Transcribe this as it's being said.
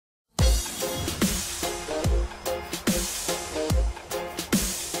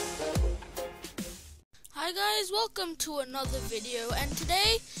guys, welcome to another video, and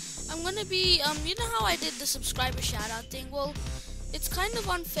today I'm gonna be, you know how I did the subscriber shoutout thing? Well, it's kind of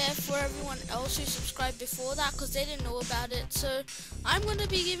unfair for everyone else who subscribed before that because they didn't know about it, so I'm gonna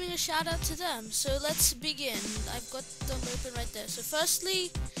be giving a shout out to them. So let's begin. I've got them open right there. So firstly,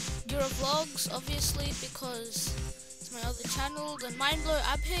 Gura Vlogs, obviously, because it's my other channel. Then Mindblow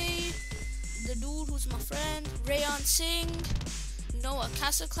Abhay, the dude who's my friend, Rayan Singh, Noah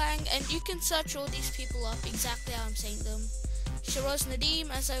Casaclang, and you can search all these people up exactly how I'm saying them. Shiraz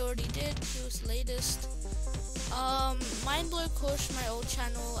Nadeem, as I already did, he was the latest. Mindblow Kush, my old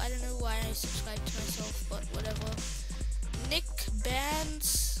channel, I don't know why I subscribed to myself, but whatever. Nick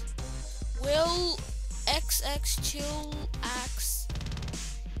Bands, Will XX Chill Axe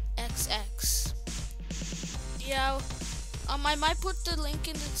XX. Yeah, I might put the link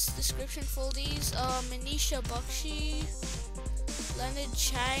in the description for these. Manisha Bakshi, Leonard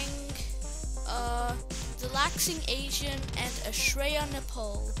Chang, The Laxing Asian, and Ashreya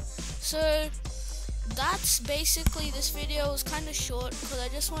Nepal. So that's basically this video. Is kind of short because I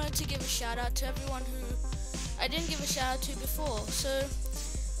just wanted to give a shout out to everyone who I didn't give a shout out to before. So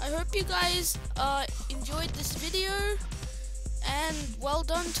I hope you guys enjoyed this video, and well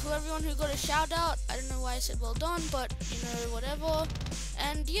done to everyone who got a shout out. I don't know why I said well done, but you know, whatever.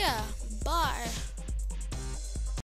 And yeah, bye.